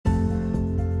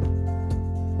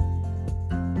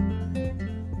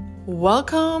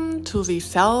Welcome to the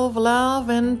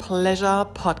Self-Love and Pleasure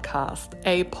podcast,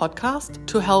 a podcast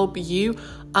to help you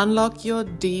unlock your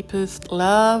deepest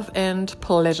love and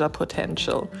pleasure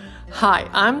potential. Hi,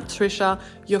 I'm Trisha,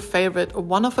 your favorite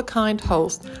one-of-a-kind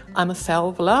host. I'm a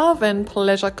self-love and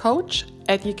pleasure coach,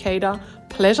 educator,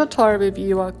 pleasure toy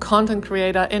reviewer, content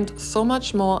creator, and so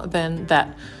much more than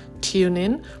that. Tune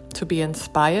in to be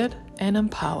inspired and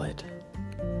empowered.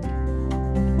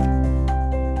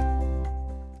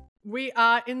 We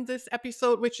are in this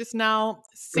episode, which is now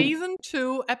season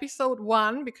 2, episode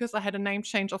 1, because I had a name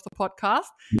change of the podcast.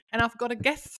 And I've got a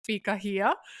guest speaker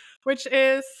here, which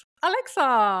is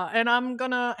Alexa. And I'm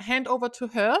going to hand over to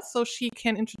her so she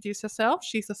can introduce herself.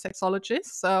 She's a sexologist.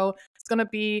 So it's going to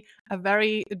be a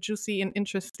very juicy and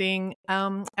interesting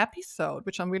episode,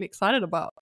 which I'm really excited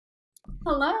about.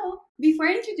 Hello. Before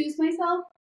I introduce myself,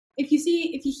 if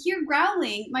you hear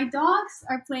growling, my dogs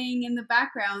are playing in the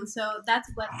background, so that's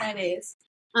what that is.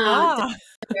 But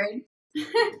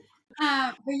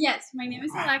yes, my name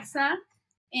is Alexa,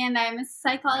 and I'm a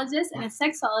psychologist and a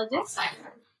sexologist.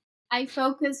 I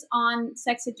focus on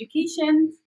sex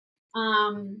education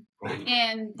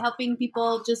and helping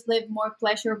people just live more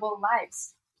pleasurable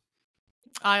lives.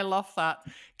 I love that.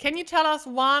 Can you tell us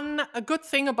a good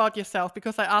thing about yourself?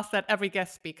 Because I ask that every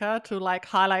guest speaker to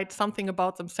highlight something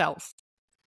about themselves.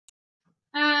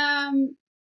 I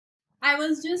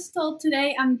was just told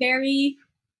today I'm very...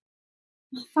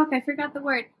 I forgot the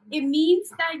word. It means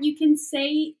that you can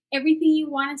say everything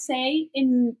you want to say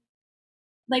in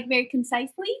very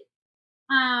concisely.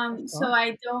 So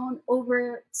I don't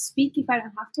over speak if I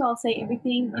don't have to. I'll say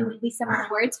everything in the least amount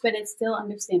of words, but it's still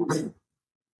understandable.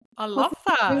 I love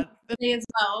that. As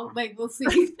well. We'll see.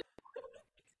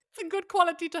 It's a good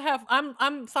quality to have.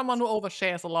 I'm someone who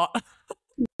overshares a lot.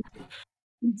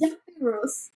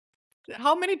 Gross.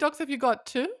 How many dogs have you got?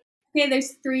 2? Okay,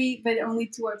 there's 3, but only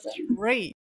 2 are them.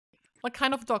 Great. What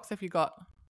kind of dogs have you got?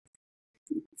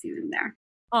 See them there.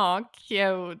 Oh,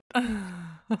 cute.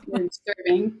 They're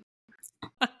disturbing.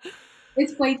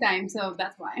 It's playtime, so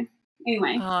that's why.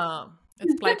 Anyway.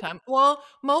 It's playtime. Well,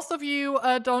 most of you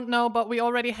don't know, but we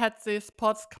already had this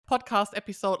podcast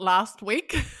episode last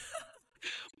week.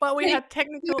 But we had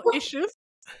technical issues.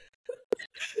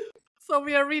 So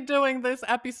we are redoing this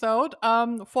episode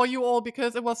for you all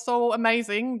because it was so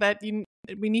amazing that we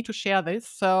need to share this.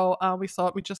 So we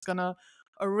thought we're just gonna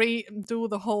redo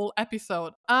the whole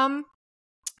episode.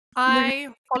 I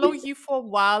follow you for a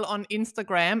while on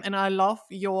Instagram and I love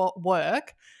your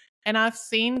work. And I've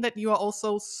seen that you are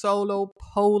also solo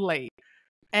poly.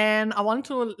 And I want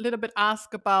to a little bit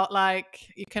ask about,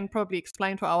 you can probably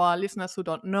explain to our listeners who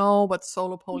don't know what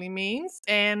solo poly means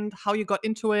and how you got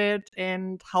into it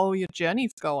and how your journey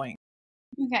is going.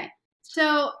 Okay.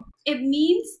 So it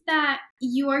means that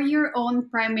you are your own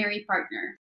primary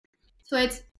partner. So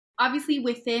it's obviously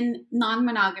within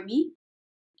non-monogamy,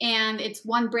 and it's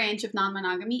one branch of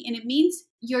non-monogamy, and it means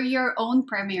you're your own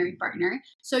primary partner.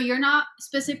 So you're not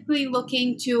specifically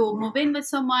looking to move in with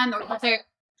someone or share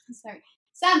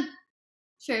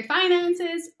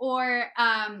finances or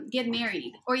get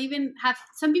married, or even have...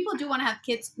 Some people do want to have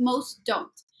kids. Most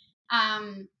don't.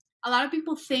 A lot of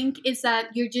people think is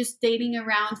that you're just dating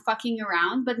around, fucking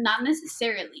around, but not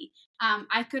necessarily.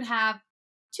 I could have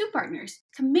 2 partners,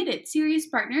 committed, serious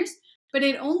partners, but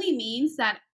it only means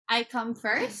that I come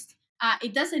first.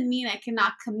 It doesn't mean I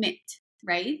cannot commit,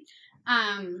 right?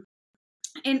 And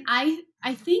I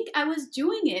think I was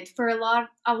doing it for a lot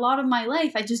of my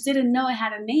life. I just didn't know I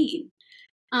had a name.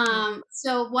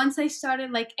 So once I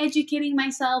started educating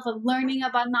myself and learning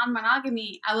about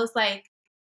non-monogamy, I was like,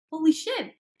 holy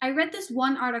shit. I read this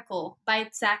one article by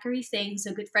Zachary Saying, who's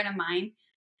a good friend of mine,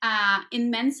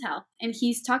 in Men's Health, and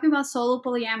he's talking about solo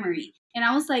polyamory. And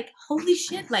I was like, holy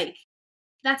shit,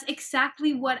 that's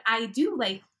exactly what I do.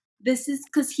 This is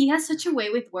because he has such a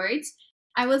way with words.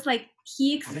 I was like,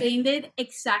 he explained it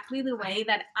exactly the way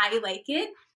that I like it.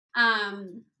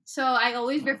 So I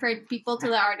always refer people to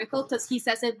the article because he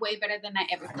says it way better than I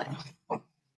ever could.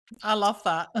 I love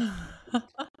that.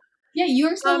 Yeah,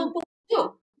 you're solo poly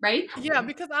too, right? Yeah,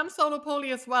 because I'm solo poly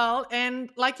as well.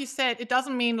 And like you said, it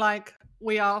doesn't mean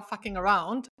we are fucking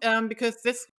around because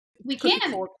this... We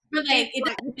can. You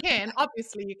can.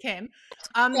 Obviously, you can.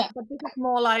 But this is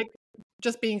more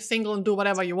just being single and do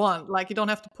whatever you want. You don't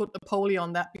have to put the poly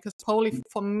on that, because poly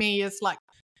for me is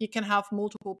you can have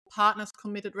multiple partners,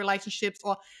 committed relationships,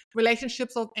 or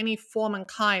relationships of any form and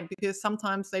kind, because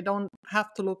sometimes they don't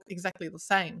have to look exactly the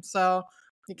same. So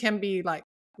you can be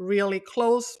really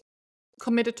close,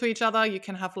 committed to each other. You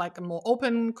can have a more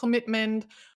open commitment,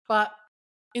 but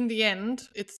in the end,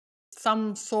 it's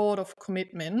some sort of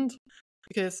commitment.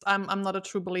 because I'm not a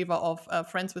true believer of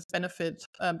friends with benefit,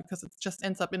 because it just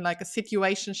ends up in like a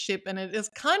situationship, and it is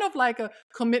kind of like a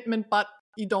commitment, but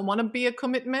you don't want to be a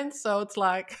commitment, so it's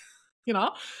like, you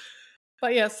know.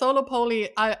 But yeah, solo poly,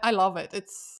 I love it.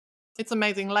 It's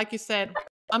amazing. Like you said,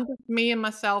 I'm just me and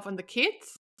myself and the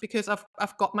kids, because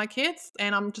I've got my kids,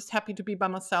 and I'm just happy to be by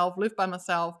myself, live by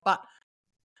myself. But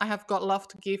I have got love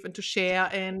to give and to share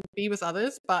and be with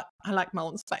others, but I like my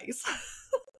own space.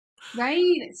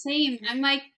 Right? Same. I'm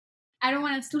like, I don't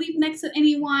want to sleep next to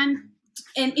anyone.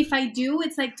 And if I do,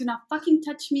 it's like, do not fucking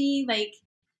touch me. Like,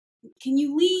 can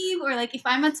you leave? Or like, if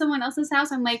I'm at someone else's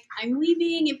house, I'm like, I'm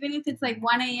leaving. Even if it's like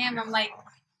 1 a.m., I'm like,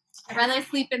 I'd rather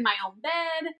sleep in my own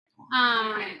bed.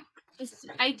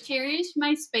 I cherish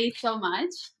my space so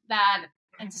much that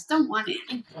I just don't want it.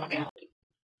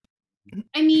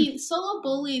 I mean, solo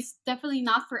bully is definitely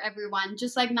not for everyone.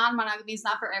 Just like non-monogamy is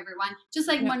not for everyone. Just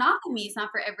like Yeah. monogamy is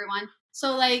not for everyone.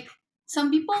 So like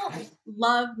some people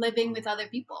love living with other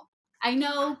people. I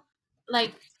know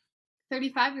like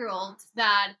 35-year-olds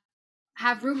that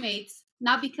have roommates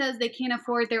not because they can't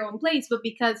afford their own place, but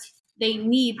because they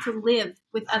need to live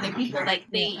with other people. Like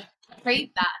they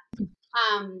crave that.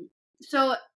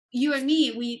 So you and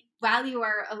me, we value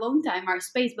our alone time, our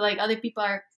space, but like other people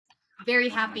are very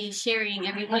happy sharing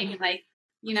everything, like,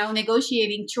 you know,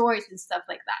 negotiating chores and stuff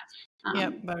like that. Yeah,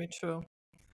 very true.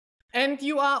 And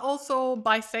you are also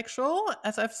bisexual,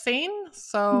 as I've seen,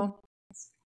 so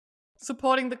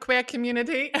supporting the queer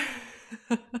community.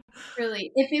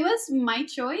 Really, if it was my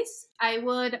choice, I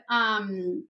would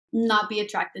not be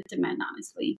attracted to men,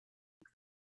 honestly.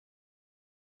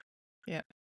 Yeah.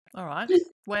 All right.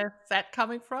 Where's that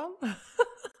coming from?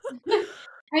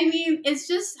 I mean, it's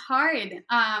just hard.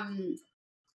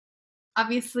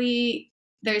 Obviously,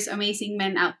 there's amazing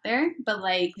men out there, but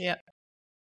like, Yeah.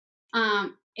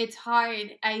 it's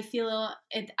hard. I feel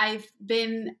it. I've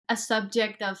been a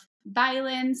subject of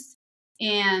violence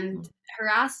and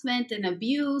harassment and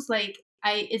abuse. Like,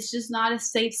 it's just not a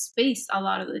safe space a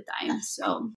lot of the time.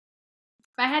 So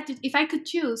if I could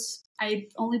choose, I'd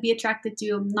only be attracted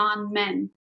to non-men.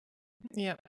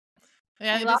 Yeah.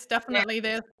 Yeah, I it love is it. definitely,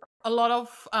 there's a lot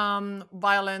of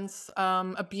violence,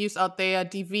 abuse out there,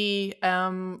 DV,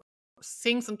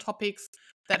 things and topics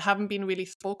that haven't been really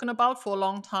spoken about for a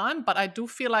long time. But I do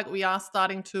feel like we are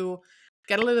starting to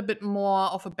get a little bit more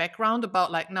of a background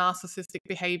about like narcissistic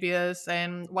behaviors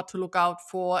and what to look out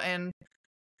for. And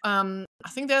I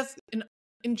think there's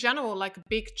in general like a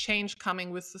big change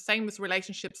coming with the same with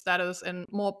relationship status and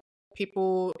more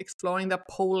people exploring their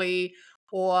poly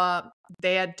or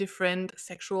their different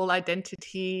sexual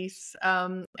identities,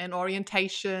 and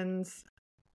orientations,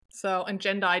 so and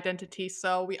gender identities.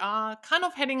 So we are kind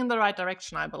of heading in the right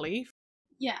direction, I believe.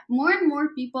 Yeah, more and more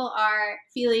people are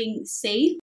feeling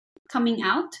safe coming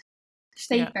out,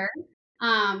 Yeah, safer.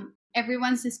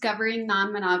 Everyone's discovering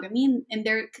non-monogamy, and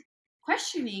they're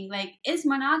questioning like, is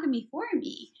monogamy for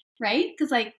me? Right?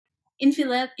 Because like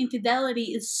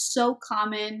infidelity is so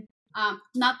common.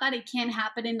 Not that it can't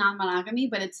happen in non-monogamy,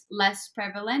 but it's less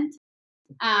prevalent.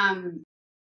 Um,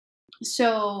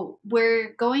 so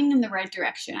we're going in the right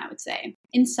direction, I would say,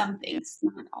 in some yeah, things,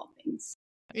 not all things.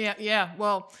 yeah.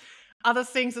 Well, other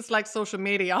things is like social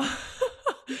media.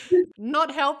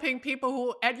 Not helping people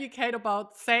who educate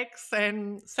about sex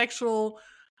and sexual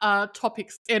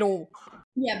topics at all.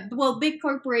 Yeah, well, big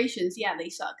corporations, yeah, they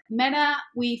suck. Meta,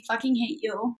 we fucking hate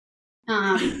you.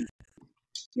 Um,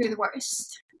 you're the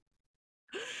worst.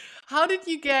 How did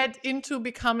you get into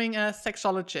becoming a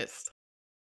sexologist?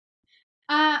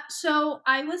 So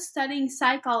I was studying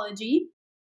psychology,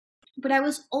 but I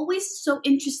was always so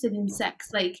interested in sex.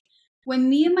 Like when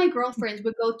me and my girlfriends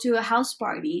would go to a house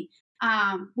party,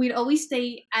 we'd always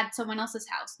stay at someone else's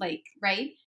house, like,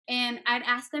 right? And I'd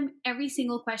ask them every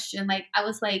single question. Like I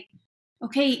was like,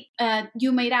 okay,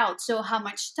 you made out, so how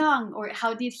much tongue? Or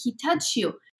how did he touch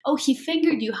you? Oh, he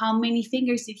fingered you. How many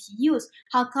fingers did he use?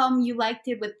 How come you liked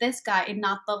it with this guy and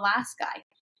not the last guy?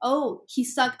 Oh, he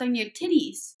sucked on your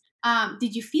titties.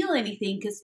 Did you feel anything?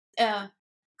 Because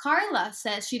Carla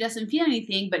says she doesn't feel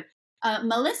anything, but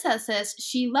Melissa says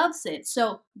she loves it.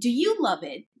 So do you love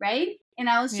it, right? And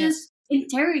I was Yeah. just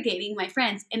interrogating my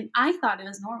friends, and I thought it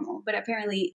was normal, but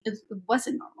apparently it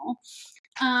wasn't normal.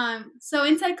 So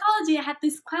in psychology, I had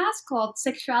this class called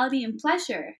Sexuality and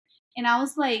Pleasure, and I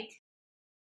was like,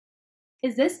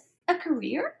 "Is this a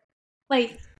career?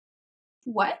 Like,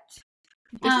 what?"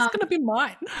 This is gonna be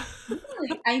mine.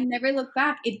 Really, I never looked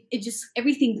back. It just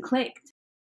everything clicked,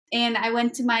 and I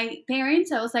went to my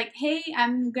parents. I was like, "Hey,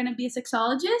 I'm gonna be a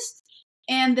sexologist,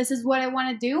 and this is what I want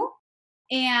to do,"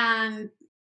 and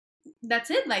that's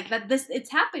it. Like that, this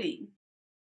it's happening.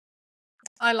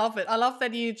 I love it. I love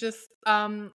that you just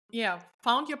found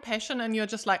your passion and you're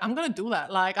just like, I'm gonna do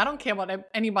that. Like, I don't care what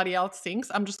anybody else thinks.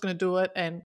 I'm just gonna do it.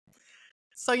 And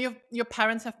so your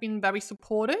parents have been very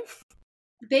supportive.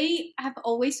 They have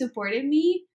always supported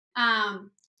me.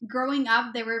 Growing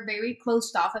up, they were very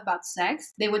closed off about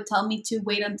sex. They would tell me to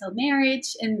wait until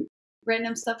marriage and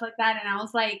random stuff like that. And I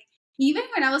was like, even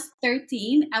when I was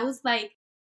 13, I was like,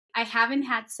 I haven't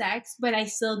had sex, but I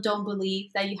still don't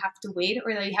believe that you have to wait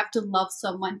or that you have to love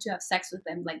someone to have sex with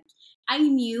them. Like, I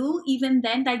knew even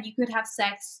then that you could have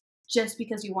sex just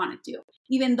because you wanted to,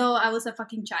 even though I was a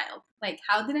fucking child. Like,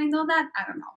 how did I know that? I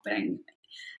don't know, but I knew it.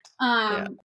 Yeah.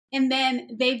 And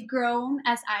then they've grown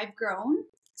as I've grown.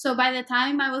 So by the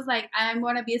time I was like, I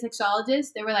want to be a sexologist,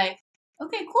 they were like,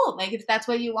 okay, cool. Like, if that's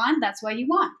what you want, that's what you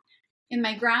want. And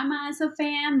my grandma is a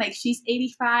fan. Like, she's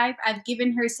 85. I've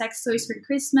given her sex toys for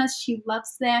Christmas. She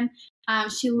loves them.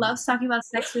 She loves talking about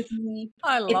sex with me.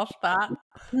 I love that.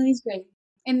 It's great.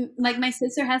 And like, my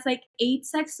sister has like 8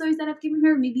 sex toys that I've given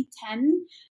her, maybe 10.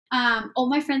 All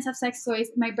my friends have sex toys.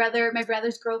 My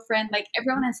brother's girlfriend, like,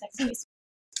 everyone has sex toys.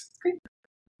 It's great.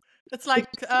 It's like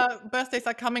birthdays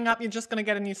are coming up. You're just gonna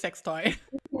get a new sex toy.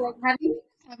 Like, having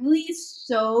a family is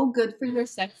so good for your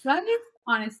sex life,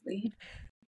 honestly.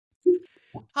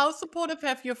 How supportive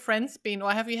have your friends been,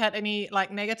 or have you had any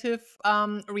like negative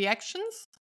reactions?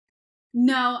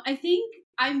 No, I think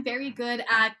I'm very good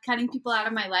at cutting people out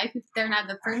of my life if they're not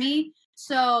good for me.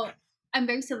 So I'm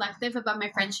very selective about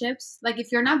my friendships. Like, if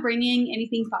you're not bringing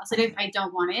anything positive, I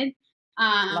don't want it.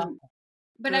 Love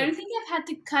But I Good. don't think I've had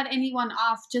to cut anyone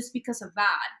off just because of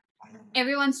that.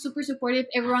 Everyone's super supportive.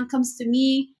 Everyone comes to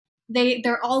me.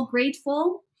 They're all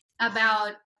grateful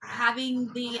about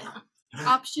having the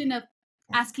option of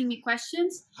asking me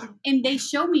questions, and they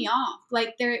show me off.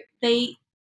 Like, they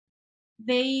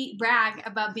brag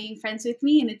about being friends with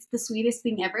me, and it's the sweetest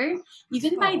thing ever.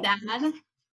 Even my dad,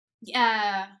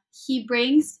 he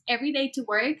brings every day to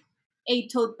work a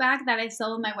tote bag that I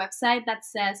sell on my website that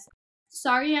says,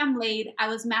 "Sorry I'm late, I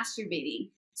was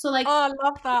masturbating." So, like, Oh, I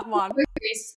love that one.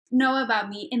 coworkers know about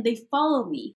me and they follow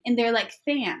me and they're like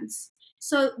fans.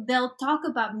 So they'll talk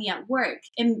about me at work,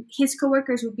 and his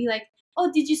coworkers will be like, "Oh,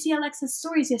 did you see Alexa's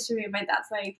stories yesterday?" And my dad's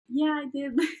like, "Yeah, I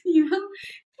did." you know,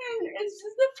 and it's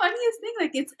just the funniest thing.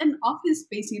 Like, it's an office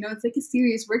space, it's like a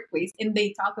serious workplace, and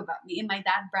they talk about me. And my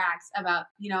dad brags about,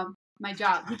 my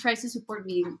job. He tries to support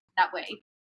me that way.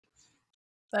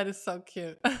 That is so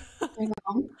cute. I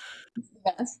know. It's the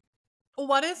best.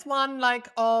 What is one like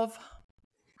of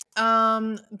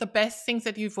the best things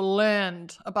that you've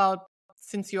learned about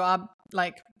since you are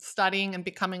like studying and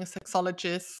becoming a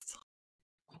sexologist?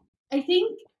 I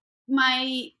think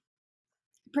my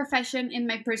profession and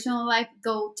my personal life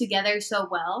go together so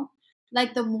well.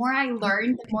 Like, the more I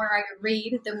learn, the more I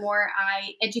read, the more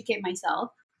I educate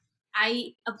myself,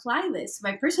 I apply this to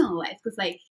my personal life, because,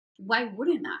 like, why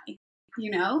wouldn't I?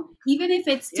 Even if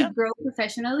it's to Yeah. grow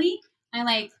professionally, I'm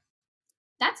like,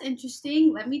 that's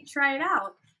interesting. Let me try it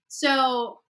out.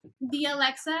 So the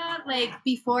Alexa, like,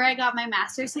 before I got my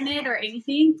master's in it or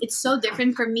anything, it's so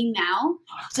different from me now,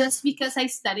 just because I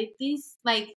studied this.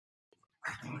 Like,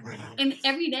 and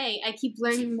every day I keep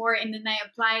learning more, and then I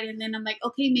apply it, and then I'm like,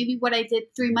 okay, maybe what I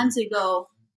did 3 months ago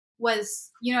was,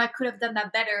 I could have done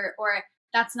that better, or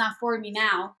that's not for me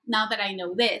now that I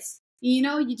know this.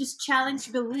 You just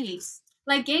challenge beliefs,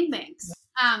 like gangbangs.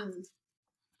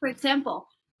 For example,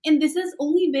 and this has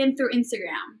only been through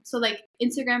Instagram. So, like,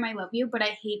 Instagram, I love you, but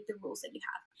I hate the rules that you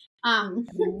have.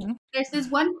 Mhm. There's this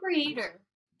one creator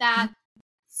that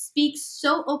speaks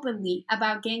so openly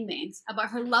about gangbangs, about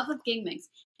her love of gangbangs,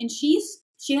 and she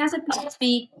has a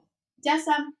PhD.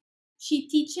 She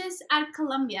teaches at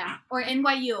Columbia or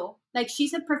NYU. Like,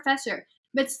 she's a professor,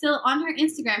 but still on her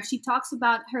Instagram, she talks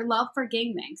about her love for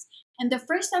gangbangs. And the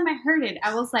first time I heard it,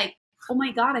 I was like, oh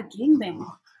my god, a gangbang!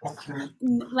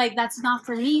 Like, that's not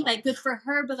for me. Like, good for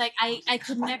her, but like, I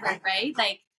could never, right?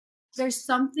 Like, there's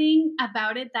something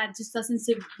about it that just doesn't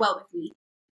sit well with me.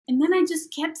 And then I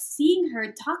just kept seeing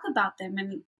her talk about them,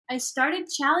 and I started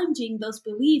challenging those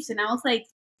beliefs, and I was like,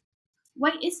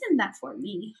 why isn't that for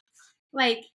me?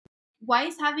 Like, why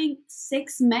is having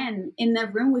 6 men in the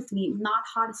room with me not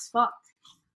hot as fuck?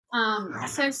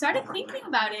 So I started thinking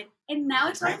about it, and now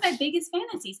it's one of my biggest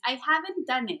fantasies. I haven't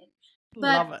done it,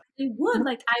 but Love it. I would.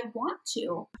 Like, I want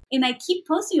to, and I keep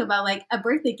posting about, like, a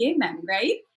birthday game man,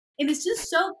 right? And it's just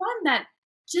so fun that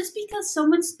just because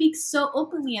someone speaks so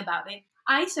openly about it,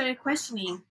 I started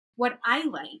questioning what I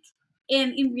like,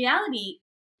 and in reality,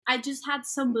 I just had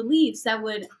some beliefs that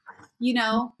would,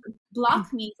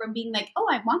 block me from being like, oh,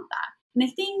 I want that. And I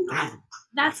think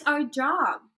that's our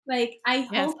job. Like, I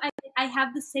Yes. hope I get I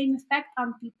have the same effect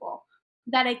on people,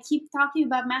 that I keep talking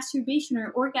about masturbation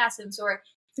or orgasms or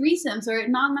threesomes or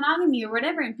non-monogamy or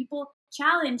whatever, and people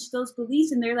challenge those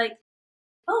beliefs and they're like,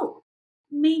 oh,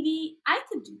 maybe I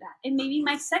could do that, and maybe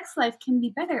my sex life can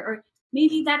be better, or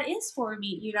maybe that is for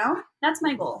me, you know? That's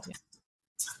my goal.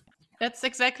 That's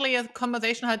exactly a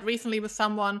conversation I had recently with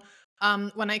someone,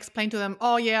 when I explained to them,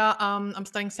 "Oh, yeah, I'm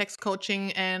studying sex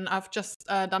coaching and I've just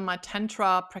done my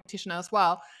Tantra practitioner as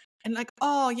well." And like,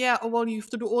 "Oh, yeah, oh, well, you have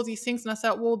to do all these things." And I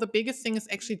said, "Well, the biggest thing is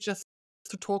actually just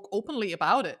to talk openly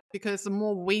about it, because the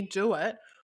more we do it,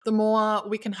 the more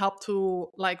we can help to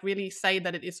like really say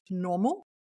that it is normal,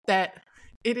 that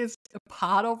it is a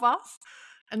part of us.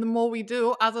 And the more we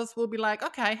do, others will be like,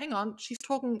 okay, hang on, she's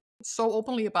talking so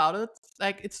openly about it,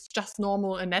 like it's just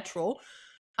normal and natural.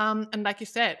 And like you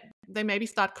said, they maybe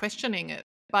start questioning it.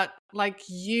 But like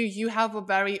you have a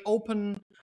very open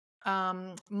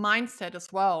mindset as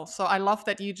well. So I love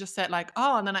that you just said like,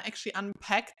 oh, and then I actually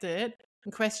unpacked it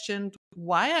and questioned,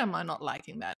 why am I not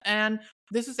liking that? And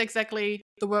this is exactly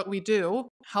the work we do,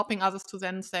 helping others to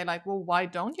then say like, well, why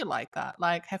don't you like that?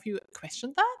 Like, have you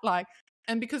questioned that? Like,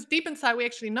 and because deep inside we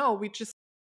actually know, we just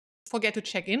forget to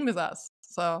check in with us.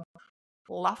 So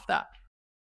love that.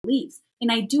 Beliefs.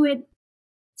 And I do it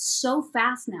so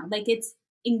fast now. Like it's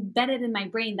embedded in my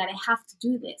brain that I have to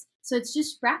do this. So it's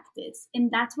just practice. And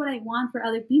that's what I want for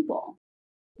other people.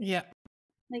 Yeah.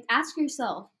 Like ask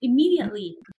yourself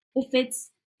immediately if it's,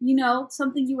 you know,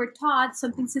 something you were taught,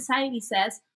 something society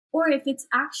says, or if it's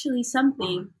actually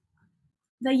something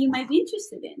that you might be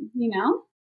interested in, you know?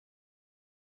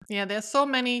 Yeah, there's so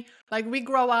many, like we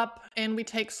grow up and we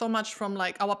take so much from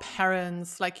like our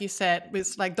parents, like you said,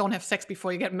 with like don't have sex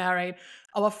before you get married,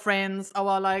 our friends,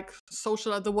 our like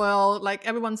social of the world, like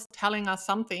everyone's telling us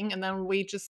something and then we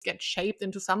just get shaped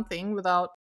into something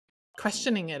without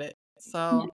questioning it. Yeah.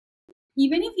 So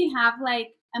Even if you have like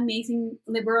amazing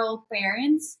liberal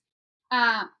parents,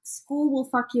 school will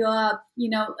fuck you up, you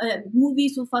know,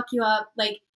 movies will fuck you up.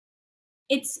 Like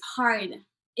it's hard.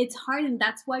 It's hard. And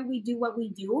that's why we do what we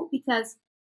do, because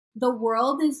the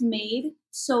world is made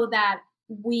so that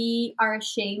we are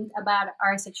ashamed about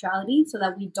our sexuality, so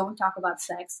that we don't talk about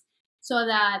sex, so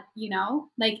that, you know,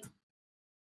 like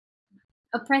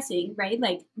oppressing, right?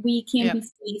 Like we can't yeah. be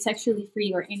free, sexually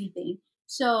free or anything.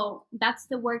 So that's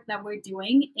the work that we're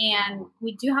doing. And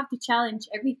we do have to challenge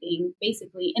everything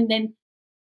basically. And then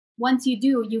once you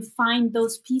do, you find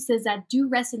those pieces that do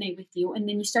resonate with you. And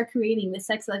then you start creating the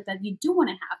sex life that you do want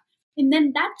to have. And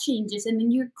then that changes. And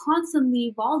then you're constantly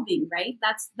evolving, right?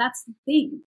 That's the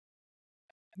thing.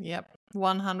 Yep,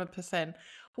 100%.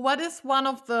 What is one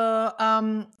of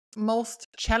the most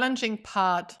challenging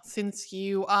part since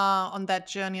you are on that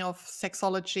journey of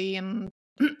sexology and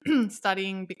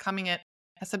studying, becoming it?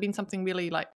 Has there been something really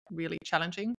like really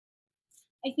challenging?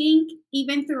 I think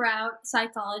even throughout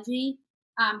psychology,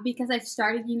 because I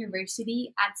started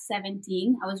university at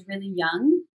 17, I was really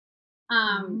young.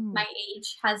 Mm, My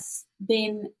age has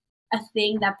been a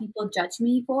thing that people judge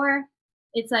me for.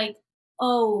 It's like,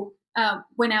 oh,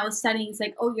 when I was studying, it's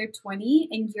like, oh, you're 20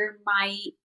 and you're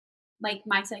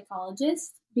my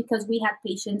psychologist, because we had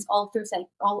patients all through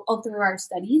all through our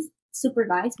studies,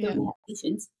 supervised, but yeah. we had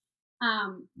patients.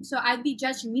 So I'd be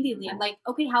judged immediately. I'm like,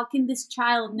 okay, how can this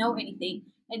child know anything?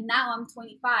 And now I'm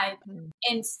 25, Mm.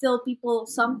 and still people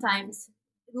sometimes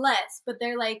less, but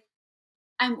they're like,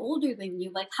 I'm older than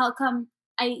you. Like, how come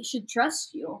I should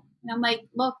trust you? And I'm like,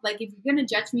 look, like, if you're going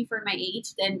to judge me for my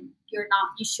age, then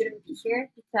you shouldn't be here,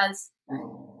 because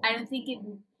I don't think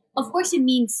of course, it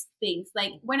means things.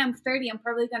 Like, when I'm 30, I'm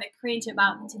probably going to cringe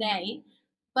about today,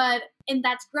 and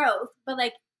that's growth. But,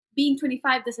 like, being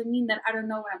 25 doesn't mean that I don't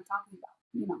know what I'm talking about,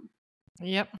 you know?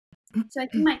 Yep. So I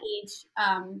think my age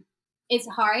is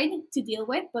hard to deal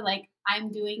with, but, like,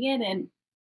 I'm doing it and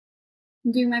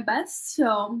I'm doing my best.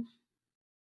 So,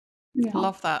 you know.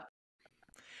 Love that.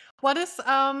 What is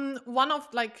one of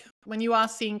like when you are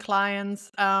seeing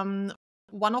clients,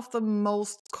 one of the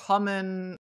most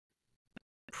common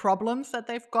problems that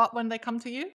they've got when they come to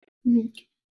you? Mhm.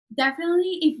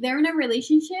 Definitely, if they're in a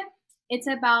relationship, it's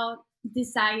about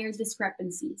desire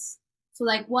discrepancies. So,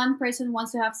 like, one person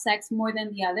wants to have sex more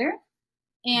than the other,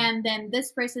 and then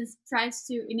this person tries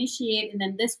to initiate, and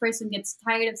then this person gets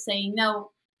tired of saying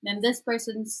no, then this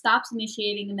person stops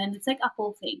initiating, and then it's like a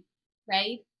whole thing,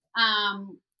 right?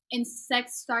 And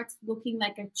sex starts looking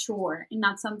like a chore and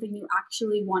not something you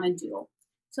actually want to do.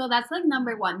 So that's like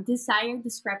number one, desire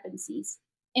discrepancies.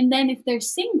 And then if they're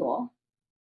single,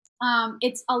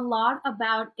 it's a lot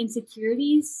about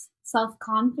insecurities, self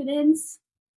confidence.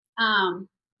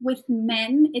 With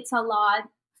men, it's a lot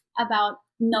about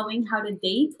knowing how to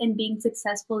date and being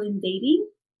successful in dating.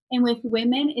 And with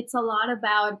women, it's a lot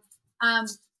about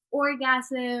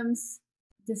orgasms,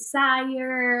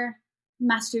 desire,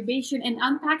 masturbation, and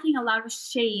unpacking a lot of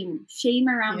shame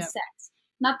around Yeah. sex.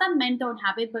 Not that men don't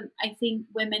have it, but I think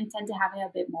women tend to have it a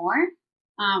bit more.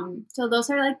 So those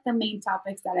are like the main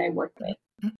topics that I work with.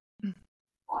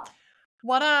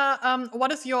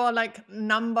 What is your like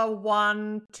number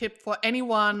one tip for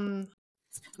anyone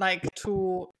like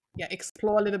to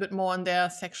explore a little bit more on their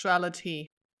sexuality?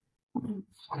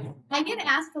 I get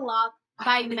asked a lot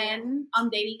by men on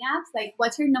dating apps, like,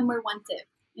 what's your number one tip?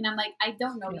 And I'm like, I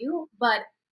don't know Yeah. you, but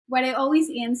what I always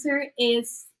answer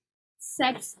is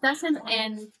sex doesn't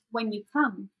end when you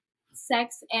come.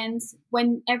 Sex ends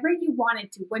whenever you want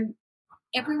it to, when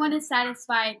everyone is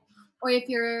satisfied, or if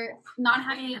you're not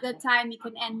having a good time, you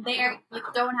can end there. You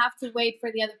don't have to wait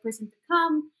for the other person to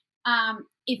come.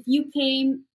 If you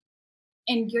came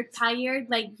and you're tired,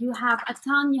 like you have a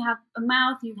tongue, you have a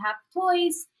mouth, you have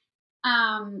toys,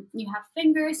 you have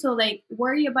fingers, so like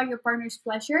worry about your partner's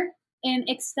pleasure and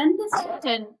extend the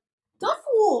session.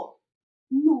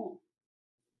 No,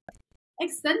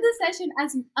 extend the session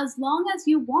as long as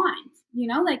you want. You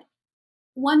know, like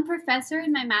one professor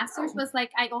in my master's was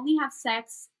like, I only have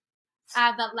sex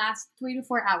that lasts 3 to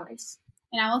 4 hours,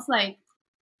 and I was like,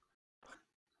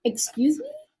 excuse me.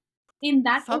 And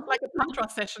that Sounds opened, like a tantra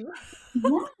session.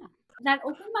 yeah, that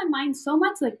opened my mind so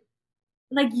much.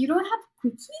 Like you don't have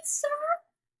cookies, sir.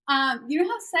 You don't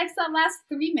have sex that lasts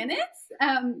 3 minutes.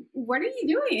 What are you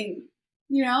doing?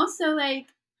 You know, so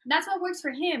like that's what works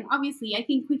for him. Obviously, I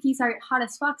think quickies are hot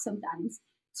as fuck sometimes.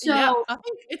 So Yeah, I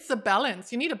think it's a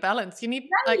balance. You need a balance. You need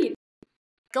like right,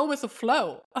 go with the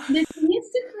flow. the thing is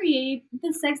to create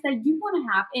the sex that you want to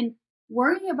have and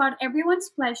worry about everyone's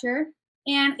pleasure.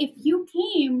 And if you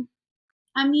came,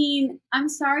 I mean, I'm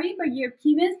sorry, but your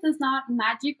penis does not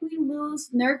magically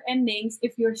lose nerve endings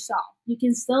if you're soft. You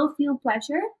can still feel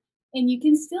pleasure and you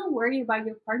can still worry about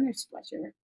your partner's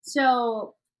pleasure.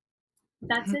 So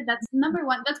that's it. That's number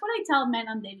one. That's what I tell men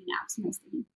on dating apps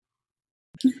mostly.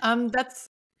 That's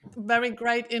very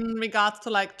great in regards to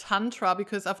like tantra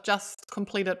because I've just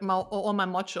completed all my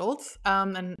modules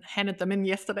and handed them in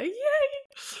yesterday.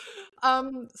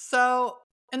 Yay! So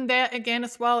and there again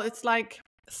as well, it's like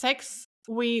sex.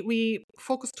 We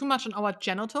focus too much on our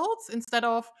genitals instead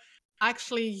of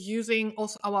actually using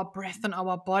also our breath and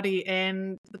our body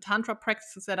and the tantra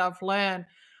practices that I've learned.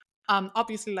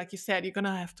 Obviously, like you said, you're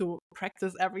gonna have to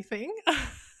practice everything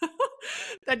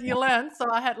that you learn. So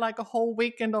I had like a whole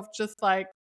weekend of just like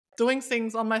doing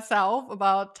things on myself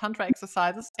about tantra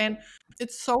exercises, and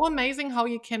it's so amazing how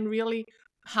you can really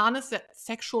harness that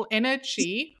sexual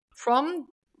energy from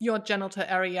your genital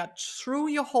area through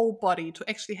your whole body to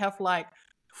actually have like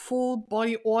full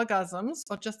body orgasms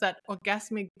or just that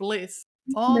orgasmic bliss.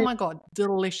 Oh But my god,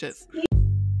 delicious.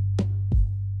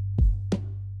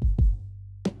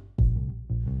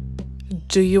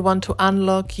 Do you want to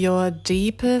unlock your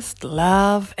deepest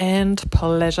love and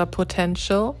pleasure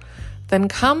potential? Then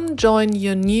come join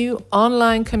your new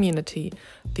online community,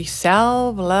 the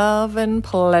Self Love and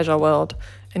Pleasure World,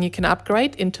 and you can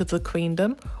upgrade into the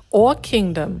Queendom or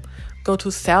Kingdom. Go to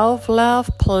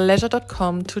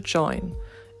selflovepleasure.com to join.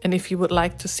 And if you would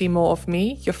like to see more of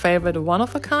me, your favorite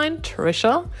one-of-a-kind,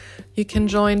 Trisha, you can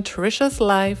join Trisha's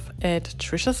Life at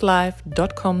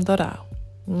trishaslife.com.au.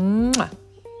 Mwah.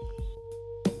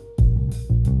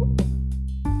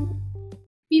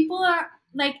 people are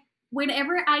like,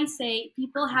 whenever I say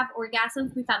people have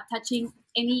orgasms without touching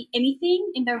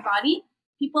anything in their body,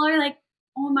 people are like,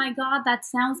 oh my god, that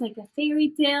sounds like a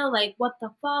fairy tale. Like, what the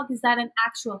fuck? Is that an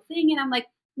actual thing? And I'm like,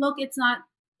 look, it's not.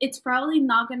 It's probably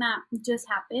not gonna just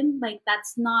happen. Like,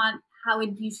 that's not how it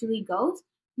usually goes.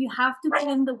 You have to put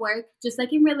in the work, just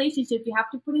like in relationships. You have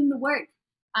to put in the work.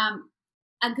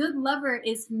 A good lover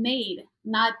is made,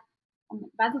 not.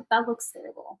 That looks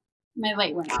terrible. My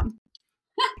light went on.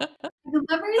 The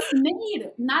lover is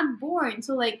made, not born.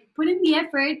 So like put in the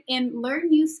effort and learn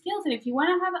new skills. And if you want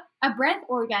to have a breath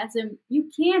orgasm,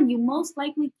 you can. You most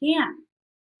likely can.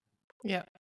 Yeah.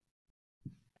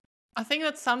 I think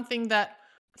that's something that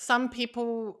some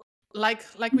people like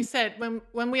we said,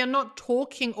 when we are not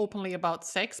talking openly about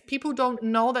sex, people don't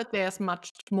know that there's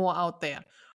much more out there.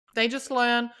 They just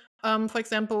learn, for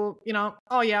example,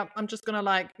 oh yeah, I'm just gonna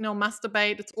like,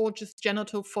 masturbate. It's all just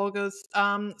genital focused.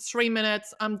 3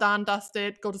 minutes, I'm done,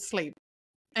 dusted, go to sleep.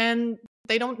 And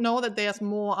they don't know that there's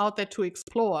more out there to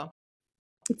explore,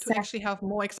 to Exactly. actually have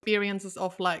more experiences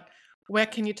of like where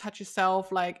can you touch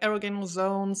yourself, like erogenous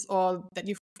zones, or that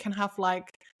you can have like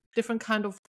different kind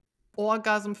of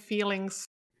orgasm feelings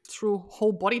through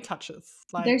whole body touches.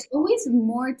 Like, there's always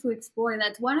more to explore.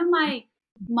 That's one of my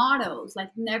mottos, like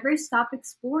never stop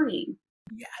exploring.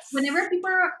 yes. Whenever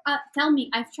people tell me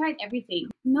I've tried everything,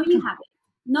 no, you haven't.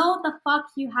 No, the fuck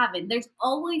you haven't. There's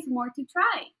always more to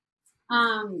try.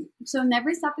 So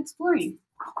never stop exploring.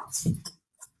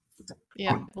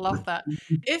 Yeah, love that.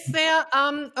 Is there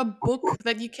a book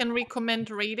that you can recommend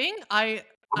reading?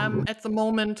 I'm at the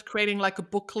moment creating like a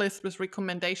book list with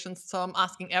recommendations, so I'm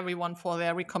asking everyone for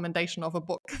their recommendation of a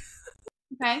book.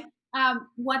 Okay.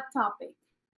 What topic?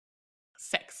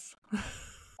 Sex.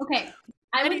 Okay.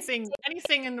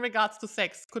 Anything in regards to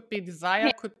sex. Could be desire,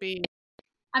 Okay. could be.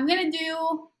 I'm gonna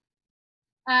do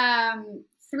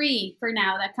 3 for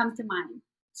now that come to mind.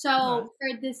 So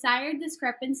for desire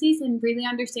discrepancies and really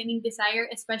understanding desire,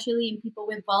 especially in people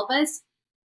with vulvas,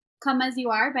 Come As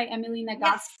You Are by Emily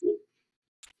Nagoski. Yes.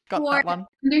 Got For that one.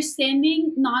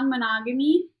 understanding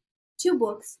non-monogamy, 2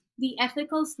 books, The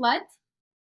Ethical Slut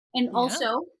and Yeah.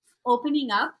 also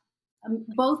Opening Up,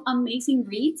 both amazing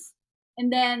reads.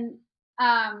 And then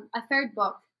a 3rd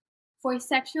book, For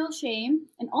Sexual Shame,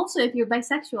 and also if you're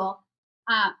bisexual,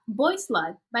 Boy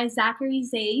Slut by Zachary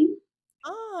Zane.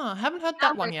 Haven't heard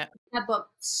that one yet. That book,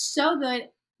 so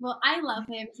good. Well, I love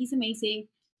him. He's amazing.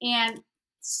 And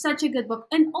such a good book.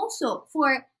 And also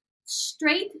for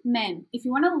straight men, if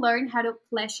you want to learn how to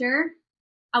pleasure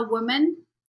a woman,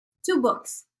 2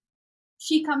 books.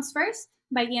 She Comes First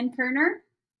by Ian Kerner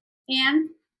and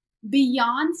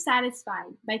Beyond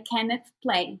Satisfied by Kenneth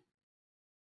Play.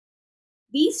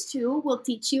 These 2 will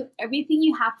teach you everything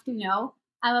you have to know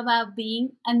about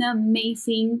being an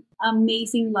amazing,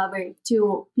 amazing lover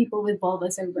to people with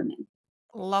vulvas or women.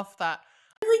 Love that.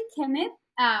 Really, Kenneth,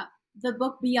 the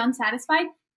book Beyond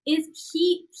Satisfied, is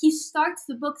he starts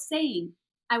the book saying,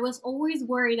 I was always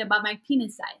worried about my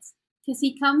penis size. Because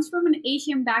he comes from an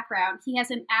Asian background. He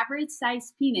has an average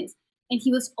sized penis. And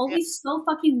he was always so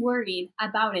fucking worried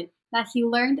about it that he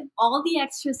learned all the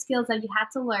extra skills that you had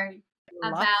to learn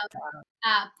about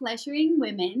pleasuring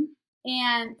women.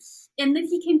 And then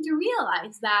he came to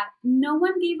realize that no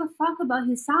one gave a fuck about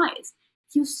his size.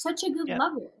 He was such a good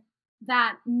lover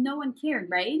that no one cared,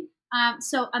 right?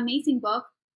 So amazing book.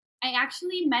 I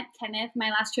actually met Kenneth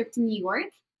my last trip to New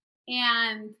York,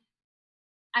 and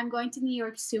I'm going to New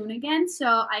York soon again. So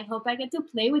I hope I get to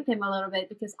play with him a little bit,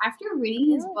 because after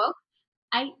reading his book,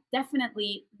 I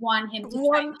definitely want him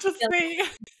to see.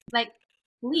 Like,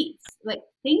 please, like,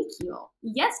 thank you.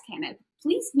 Yes, Kenneth,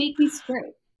 please make me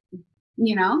squirt.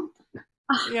 You know?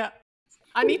 Yeah.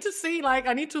 I need to see, like,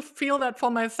 I need to feel that for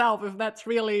myself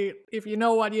if you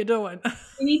know what you're doing.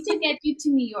 We need to get you to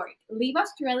New York. Leave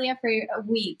Australia for a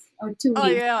week or 2 weeks. Oh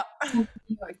yeah. New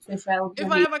York, Trisha.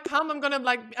 If I ever come, I'm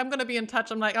gonna be in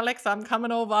touch. I'm like, Alexa, I'm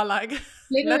coming over. Like,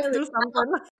 let's do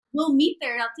something. We'll meet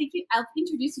there, and I'll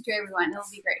introduce you to everyone. It'll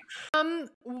be great.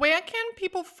 Where can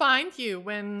people find you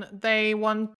when they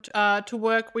want to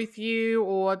work with you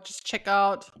or just check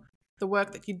out the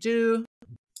work that you do?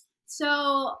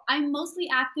 So I'm mostly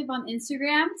active on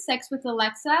Instagram, Sex with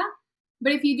Alexa.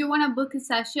 But if you do want to book a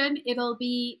session, it'll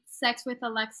be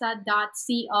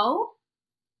sexwithalexa.co.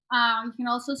 You can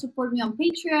also support me on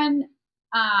Patreon,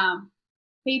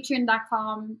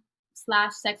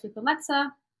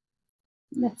 patreon.com/sexwithalexa.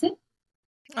 That's it.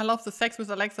 I love the Sex with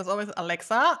Alexa. It's always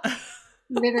Alexa.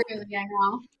 Literally, I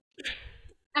know.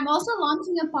 I'm also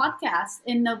launching a podcast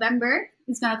in November.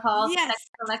 It's going to call Sex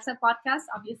with Alexa Podcast,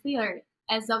 obviously, or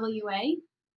SWA.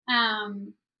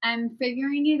 I'm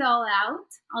figuring it all out.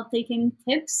 I'll take any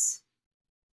tips,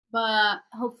 but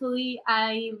hopefully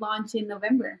I launch in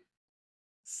November.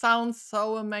 Sounds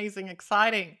so amazing,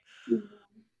 exciting. Mm-hmm.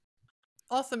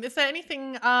 Awesome. Is there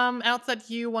anything else that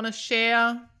you want to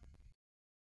share?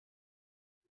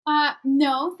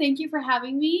 No, thank you for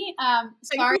having me.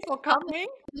 Sorry for coming.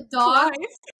 The dog,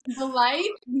 the light.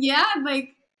 Yeah,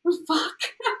 like,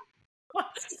 fuck.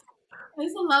 It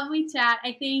was a lovely chat.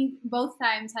 I think both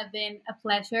times have been a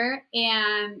pleasure.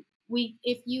 And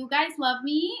if you guys love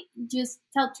me, just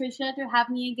tell Trisha to have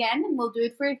me again, and we'll do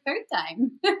it for a 3rd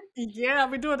time. Yeah,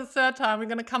 we do it a 3rd time. We're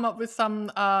going to come up with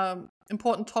some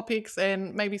important topics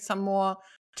and maybe some more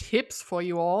tips for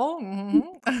you all. Mm-hmm.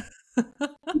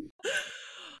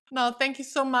 No, thank you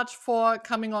so much for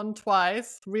coming on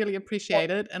twice. Really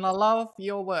appreciate it. And I love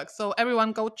your work. So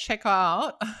everyone go check her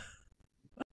out.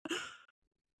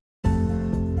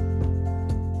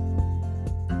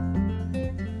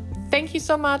 Thank you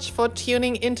so much for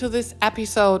tuning into this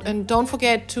episode. And don't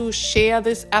forget to share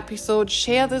this episode,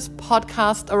 share this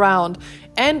podcast around,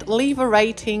 and leave a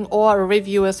rating or a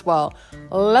review as well.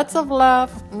 Lots of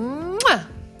love. Mwah!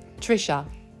 Trisha.